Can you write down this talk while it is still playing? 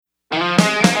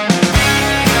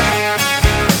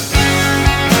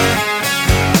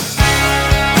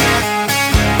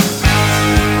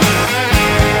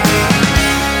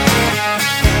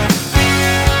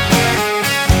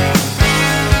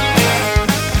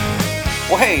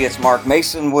Well, hey, it's Mark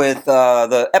Mason with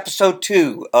the episode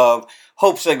 2 of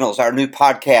Hope Signals, our new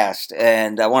podcast.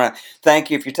 And I want to thank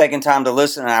you if you're taking time to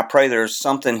listen. And I pray there's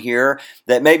something here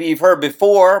that maybe you've heard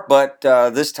before, but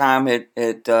this time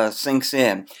it sinks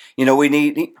in. You know,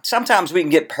 sometimes we can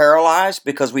get paralyzed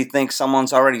because we think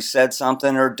someone's already said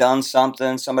something or done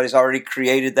something. Somebody's already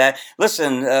created that.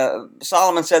 Listen,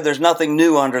 Solomon said there's nothing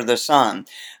new under the sun.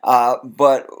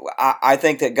 But I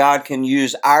think that God can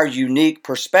use our unique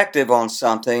perspective on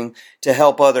something to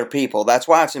help other people. That's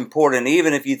why it's important,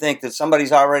 even if you think that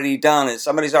somebody's already done it,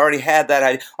 somebody's already had that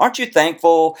idea. Aren't you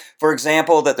thankful, for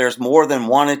example, that there's more than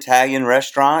one Italian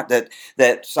restaurant,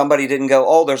 that somebody didn't go,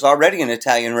 oh, there's already an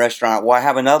Italian restaurant, why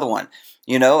have another one?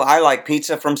 You know, I like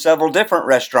pizza from several different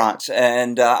restaurants,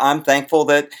 and I'm thankful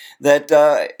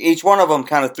that each one of them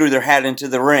kind of threw their hat into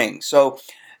the ring. So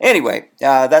anyway,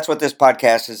 that's what this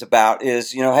podcast is about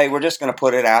is, hey, we're just going to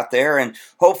put it out there, and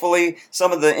hopefully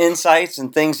some of the insights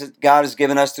and things that God has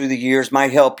given us through the years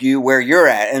might help you where you're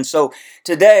at. And so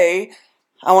today,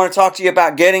 I want to talk to you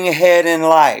about getting ahead in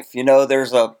life. You know,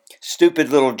 there's a stupid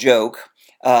little joke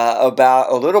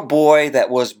about a little boy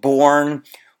that was born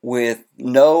with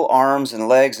no arms and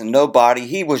legs and no body.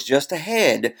 He was just a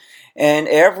head. And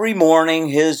every morning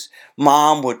his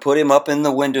mom would put him up in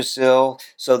the windowsill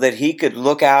so that he could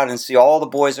look out and see all the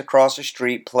boys across the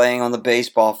street playing on the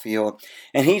baseball field.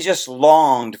 And he just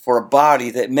longed for a body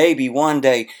that maybe one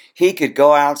day he could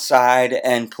go outside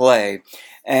and play.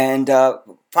 And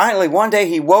finally, one day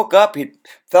he woke up, he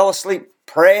fell asleep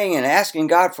praying and asking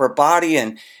God for a body.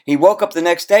 And he woke up the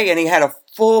next day and he had a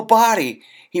full body.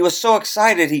 He was so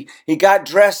excited, he got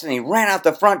dressed and he ran out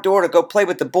the front door to go play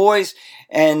with the boys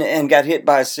and got hit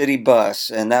by a city bus.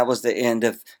 And that was the end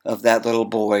of that little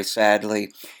boy,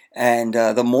 sadly. And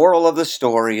the moral of the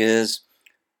story is,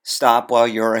 stop while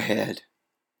you're ahead.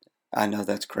 I know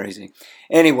that's crazy.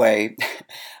 Anyway,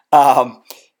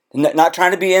 not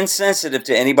trying to be insensitive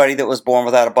to anybody that was born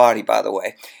without a body, by the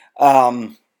way.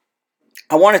 I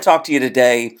want to talk to you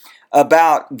today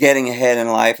about getting ahead in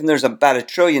life. And there's about 1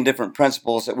 trillion different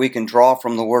principles that we can draw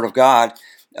from the Word of God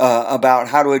about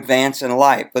how to advance in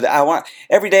life. But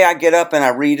every day I get up and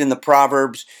I read in the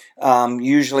Proverbs,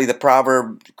 usually the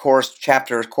proverb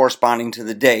chapter is corresponding to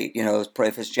the date. You know,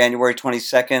 if it's January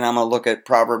 22nd, I'm going to look at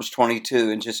Proverbs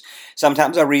 22 and just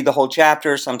sometimes I read the whole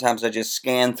chapter. Sometimes I just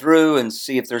scan through and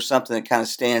see if there's something that kind of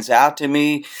stands out to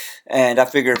me. And I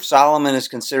figure if Solomon is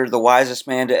considered the wisest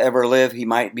man to ever live, he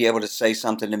might be able to say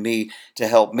something to me to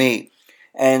help me.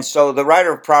 And so the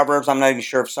writer of Proverbs, I'm not even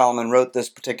sure if Solomon wrote this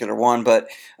particular one, but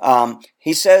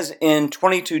he says in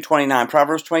 22:29,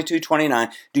 Proverbs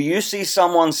 22:29, do you see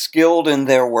someone skilled in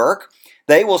their work?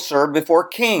 They will serve before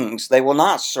kings. They will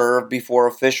not serve before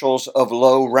officials of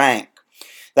low rank.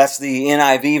 That's the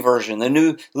NIV version. The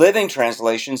New Living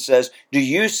Translation says, do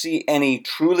you see any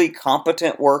truly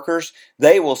competent workers?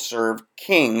 They will serve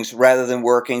kings rather than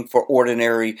working for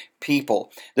ordinary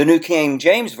people. The New King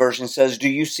James Version says, do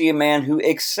you see a man who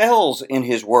excels in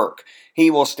his work? He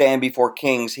will stand before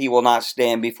kings. He will not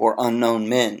stand before unknown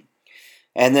men.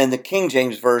 And then the King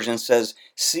James Version says,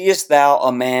 seest thou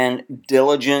a man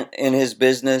diligent in his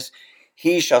business?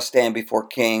 He shall stand before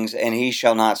kings, and he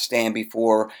shall not stand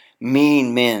before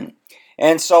mean men.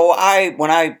 And so when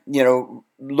I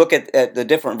look at the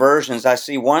different versions, I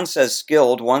see one says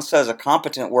skilled, one says a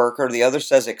competent worker, the other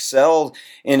says excelled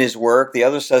in his work, the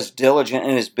other says diligent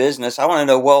in his business. I want to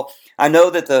know, well, I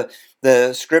know that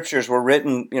the scriptures were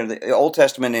written, the Old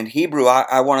Testament in Hebrew.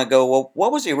 I want to go, well,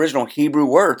 what was the original Hebrew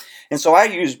word? And so I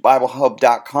use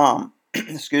BibleHub.com,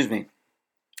 excuse me,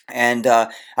 and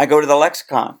I go to the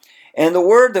lexicon. And the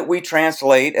word that we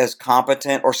translate as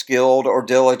competent or skilled or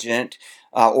diligent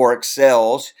or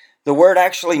excels, the word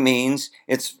actually means,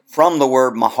 it's from the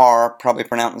word mahar, probably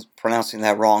pronouncing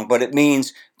that wrong, but it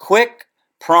means quick,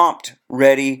 prompt,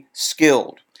 ready,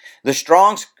 skilled. The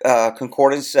Strong's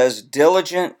Concordance says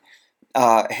diligent,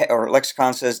 or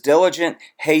lexicon says diligent,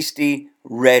 hasty,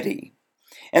 ready.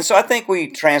 And so I think we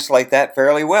translate that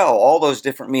fairly well. All those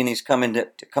different meanings come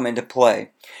into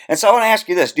play. And so I want to ask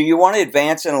you this. Do you want to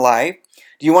advance in life?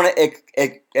 Do you want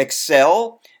to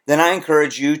excel? Then I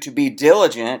encourage you to be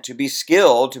diligent, to be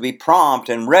skilled, to be prompt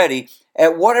and ready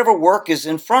at whatever work is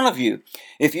in front of you.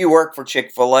 If you work for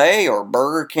Chick-fil-A or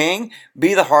Burger King,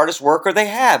 be the hardest worker they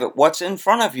have at what's in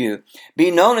front of you. Be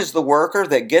known as the worker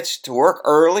that gets to work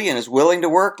early and is willing to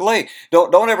work late.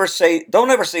 Don't ever say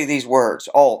these words.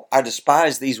 Oh, I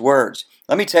despise these words.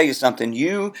 Let me tell you something.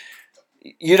 You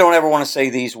don't ever want to say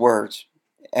these words.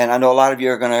 And I know a lot of you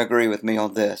are going to agree with me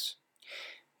on this.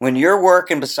 When you're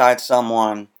working beside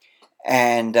someone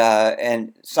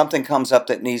and something comes up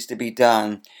that needs to be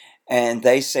done, and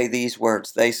they say these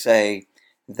words. They say,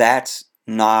 "That's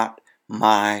not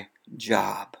my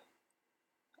job."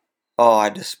 Oh, I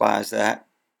despise that.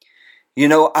 You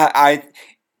know,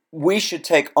 we should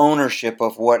take ownership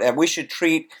of what, we should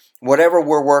treat whatever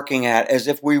we're working at as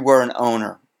if we were an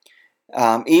owner.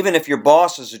 Even if your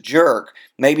boss is a jerk,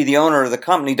 maybe the owner of the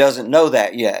company doesn't know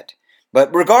that yet.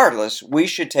 But regardless, we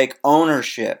should take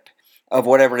ownership of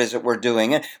whatever it is that we're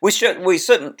doing. And certainly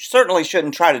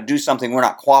shouldn't try to do something we're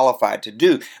not qualified to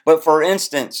do. But for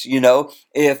instance,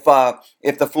 if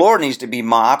the floor needs to be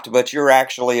mopped, but you're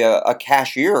actually a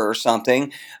cashier or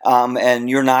something, and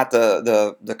you're not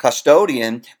the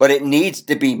custodian, but it needs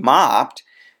to be mopped,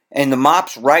 and the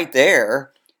mop's right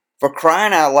there, for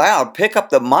crying out loud, pick up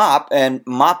the mop and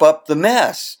mop up the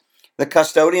mess. The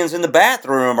custodian's in the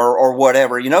bathroom or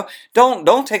whatever,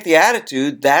 Don't take the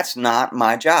attitude, "That's not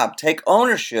my job." Take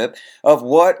ownership of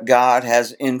what God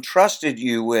has entrusted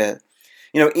you with.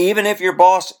 Even if your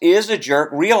boss is a jerk,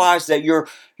 realize that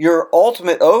your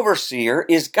ultimate overseer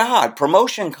is God.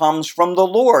 Promotion comes from the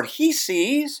Lord. He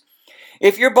sees.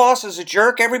 If your boss is a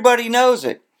jerk, everybody knows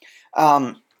it.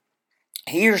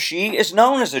 He or she is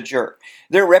known as a jerk.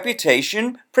 Their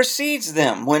reputation precedes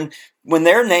them. When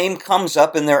their name comes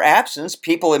up in their absence,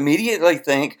 people immediately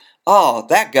think, "Oh,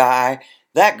 that guy,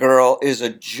 that girl is a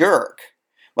jerk."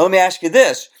 Well, let me ask you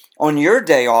this. On your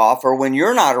day off, or when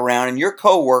you're not around and your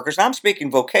coworkers, I'm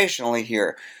speaking vocationally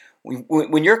here,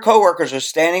 when your coworkers are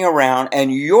standing around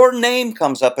and your name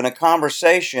comes up in a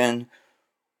conversation,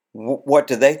 what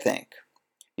do they think?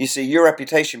 You see, your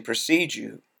reputation precedes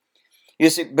you.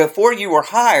 You see, before you were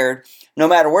hired, no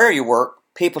matter where you work,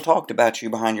 people talked about you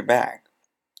behind your back.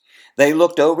 They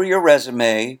looked over your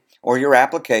resume or your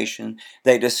application.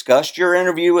 They discussed your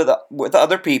interview with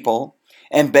other people,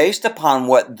 and based upon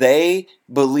what they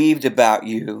believed about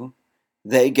you,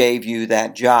 they gave you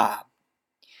that job.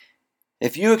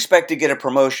 If you expect to get a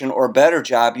promotion or a better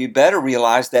job, you better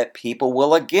realize that people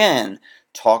will again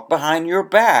talk behind your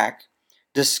back,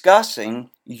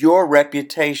 discussing your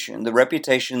reputation, the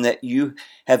reputation that you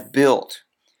have built.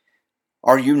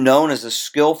 Are you known as a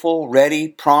skillful, ready,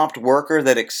 prompt worker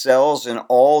that excels in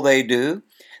all they do,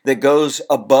 that goes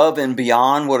above and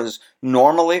beyond what is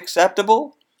normally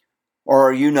acceptable? Or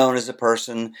are you known as a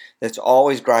person that's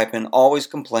always griping, always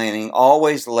complaining,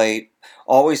 always late,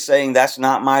 always saying, "That's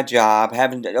not my job,"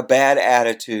 having a bad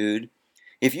attitude?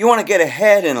 If you want to get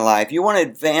ahead in life, you want to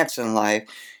advance in life,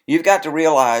 you've got to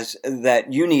realize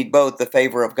that you need both the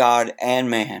favor of God and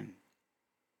man.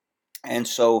 And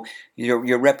so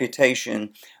your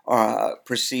reputation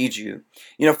precedes you.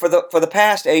 For the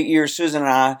past 8 years, Susan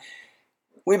and I,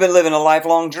 we've been living a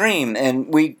lifelong dream,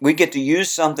 and we get to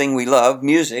use something we love,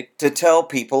 music, to tell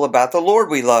people about the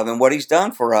Lord we love and what He's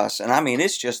done for us. And I mean,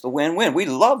 it's just the win-win. We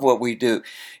love what we do.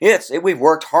 We've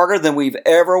worked harder than we've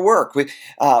ever worked,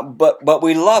 but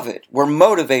we love it. We're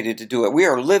motivated to do it. We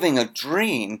are living a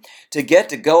dream to get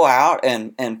to go out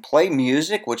and play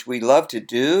music, which we love to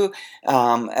do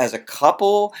as a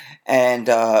couple. And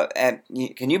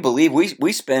can you believe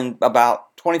we spend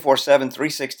about 24/7,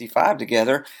 365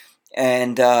 together?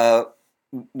 And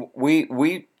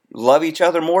we love each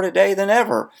other more today than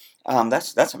ever.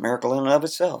 That's a miracle in and of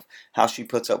itself. How she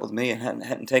puts up with me and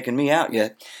hadn't taken me out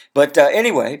yet. But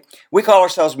anyway, we call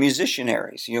ourselves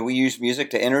musicianaries. We use music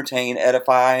to entertain,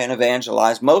 edify, and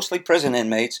evangelize, mostly prison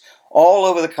inmates all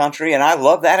over the country. And I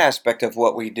love that aspect of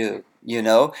what we do.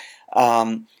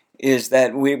 Is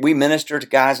that we minister to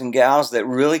guys and gals that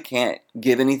really can't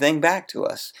give anything back to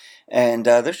us. And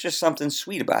there's just something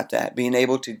sweet about that, being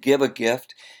able to give a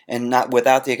gift and not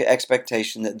without the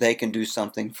expectation that they can do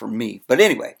something for me. But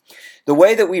anyway, the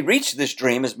way that we reach this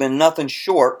dream has been nothing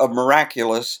short of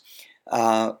miraculous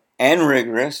and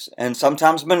rigorous and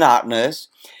sometimes monotonous.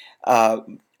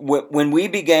 When we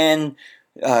began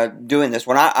doing this,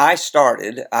 when I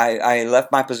started, I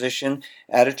left my position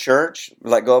at a church,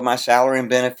 let go of my salary and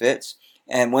benefits,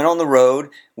 and went on the road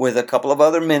with a couple of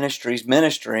other ministries,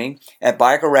 ministering at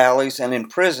biker rallies and in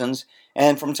prisons.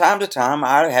 And from time to time,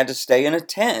 I had to stay in a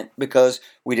tent because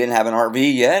we didn't have an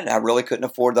RV yet. I really couldn't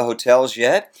afford the hotels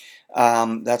yet.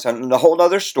 That's a whole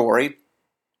other story.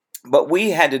 But we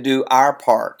had to do our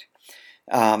part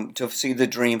to see the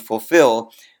dream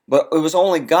fulfilled. But it was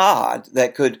only God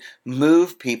that could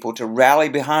move people to rally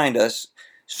behind us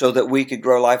so that we could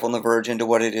grow Life on the Verge into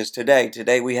what it is today.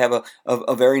 Today we have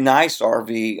a very nice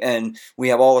RV, and we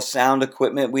have all the sound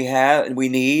equipment we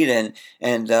need, and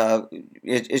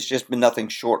it's just been nothing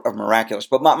short of miraculous.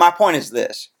 But my point is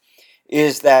this,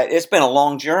 is that it's been a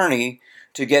long journey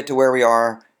to get to where we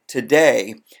are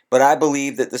today, but I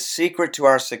believe that the secret to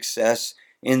our success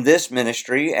in this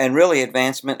ministry, and really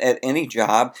advancement at any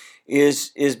job,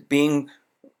 is being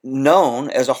known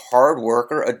as a hard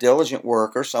worker, a diligent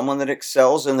worker, someone that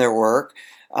excels in their work,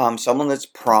 someone that's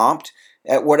prompt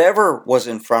at whatever was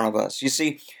in front of us. You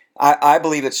see, I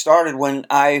believe it started when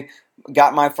I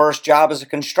got my first job as a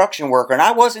construction worker, and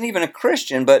I wasn't even a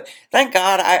Christian, but thank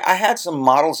God I had some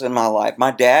models in my life.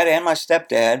 My dad and my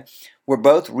stepdad were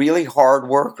both really hard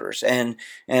workers, and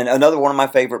another one of my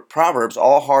favorite proverbs,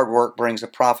 all hard work brings a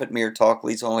profit, mere talk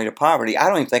leads only to poverty. I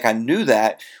don't even think I knew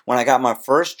that when I got my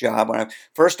first job. When I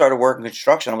first started working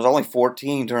construction, I was only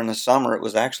 14 during the summer. It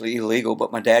was actually illegal,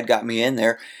 but my dad got me in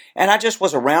there, and I just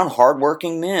was around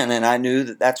hardworking men, and I knew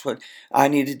that that's what I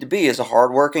needed to be, as a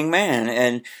hardworking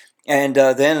man. And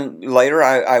then later,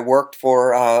 I worked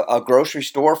for a grocery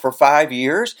store for 5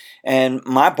 years, and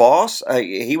my boss,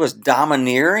 he was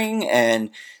domineering and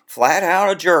flat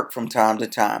out a jerk from time to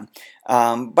time.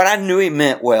 But I knew he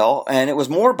meant well, and it was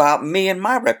more about me and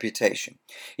my reputation.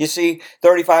 You see,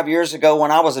 35 years ago,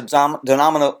 when I was a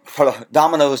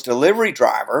Domino's delivery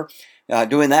driver,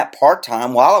 doing that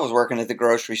part-time while I was working at the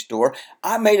grocery store,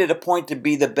 I made it a point to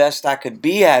be the best I could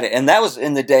be at it. And that was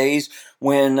in the days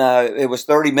when it was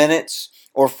 30 minutes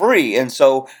or free. And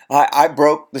so I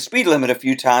broke the speed limit a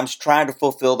few times trying to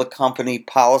fulfill the company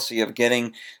policy of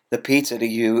getting the pizza to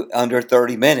you under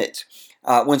 30 minutes.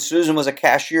 When Susan was a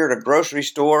cashier at a grocery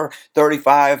store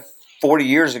 35, 40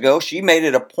 years ago, she made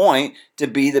it a point to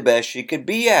be the best she could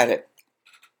be at it.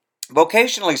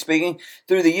 Vocationally speaking,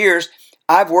 through the years,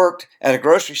 I've worked at a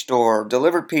grocery store,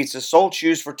 delivered pizza, sold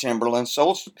shoes for Timberland,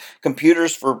 sold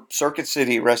computers for Circuit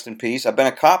City, rest in peace. I've been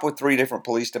a cop with 3 different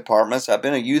police departments. I've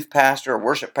been a youth pastor, a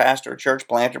worship pastor, a church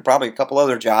planter, probably a couple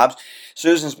other jobs.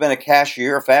 Susan's been a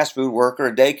cashier, a fast food worker,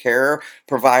 a daycare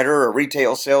provider, a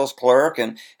retail sales clerk,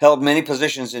 and held many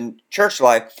positions in church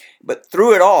life. But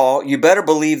through it all, you better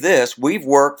believe this, we've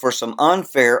worked for some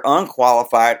unfair,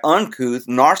 unqualified, uncouth,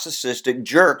 narcissistic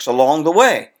jerks along the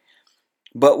way.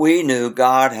 But we knew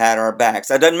God had our backs.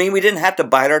 That doesn't mean we didn't have to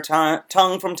bite our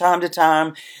tongue from time to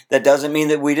time. That doesn't mean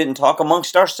that we didn't talk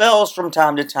amongst ourselves from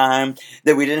time to time.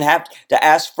 That we didn't have to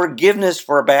ask forgiveness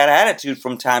for a bad attitude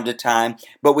from time to time.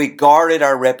 But we guarded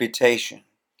our reputation.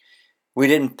 We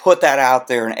didn't put that out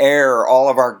there and air all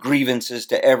of our grievances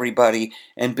to everybody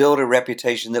and build a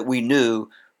reputation that we knew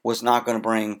was not going to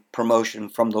bring promotion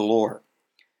from the Lord.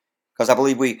 Because I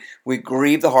believe we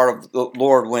grieve the heart of the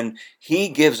Lord when He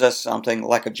gives us something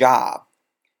like a job,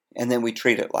 and then we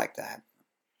treat it like that.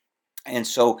 And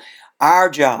so our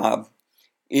job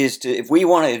is to, if we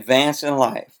want to advance in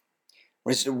life,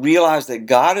 is to realize that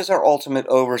God is our ultimate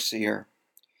overseer,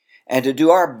 and to do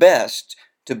our best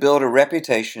to build a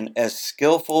reputation as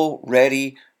skillful,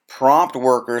 ready, prompt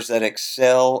workers that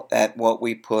excel at what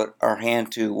we put our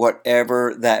hand to,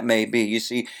 whatever that may be. You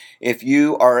see, if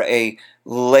you are a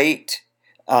late,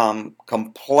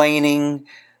 complaining,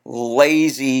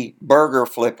 lazy burger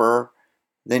flipper,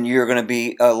 then you're going to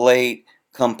be a late,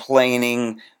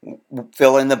 complaining,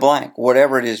 fill in the blank.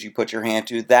 Whatever it is you put your hand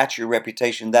to, that's your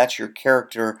reputation, that's your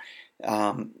character,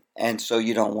 and so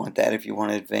you don't want that if you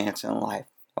want to advance in life.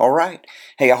 All right.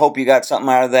 Hey, I hope you got something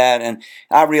out of that, and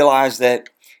I realize that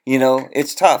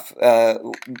it's tough.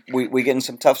 We get in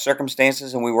some tough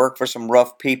circumstances, and we work for some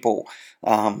rough people.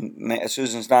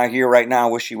 Susan's not here right now.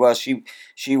 I wish she was.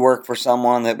 She worked for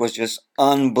someone that was just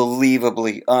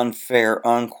unbelievably unfair,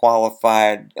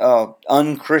 unqualified,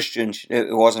 unchristian.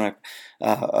 It wasn't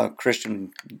a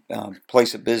Christian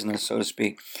place of business, so to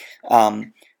speak.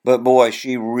 But boy,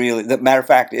 she really. The matter of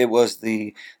fact, it was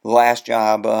the last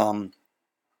job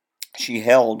she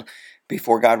held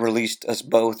before God released us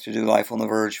both to do Life on the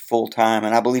Verge full time.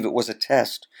 And I believe it was a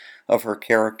test of her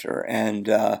character, and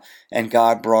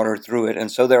God brought her through it. And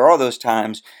so there are those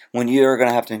times when you're going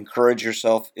to have to encourage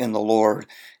yourself in the Lord,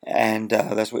 and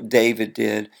that's what David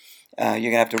did. You're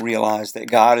going to have to realize that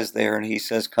God is there, and He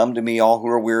says, "Come to me, all who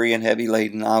are weary and heavy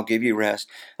laden. I'll give you rest.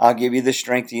 I'll give you the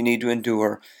strength you need to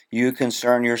endure. You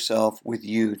concern yourself with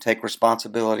you. Take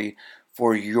responsibility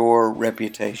for your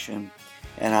reputation."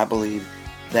 And I believe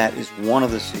that is one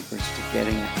of the secrets to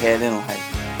getting ahead in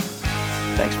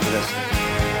life. Thanks for listening.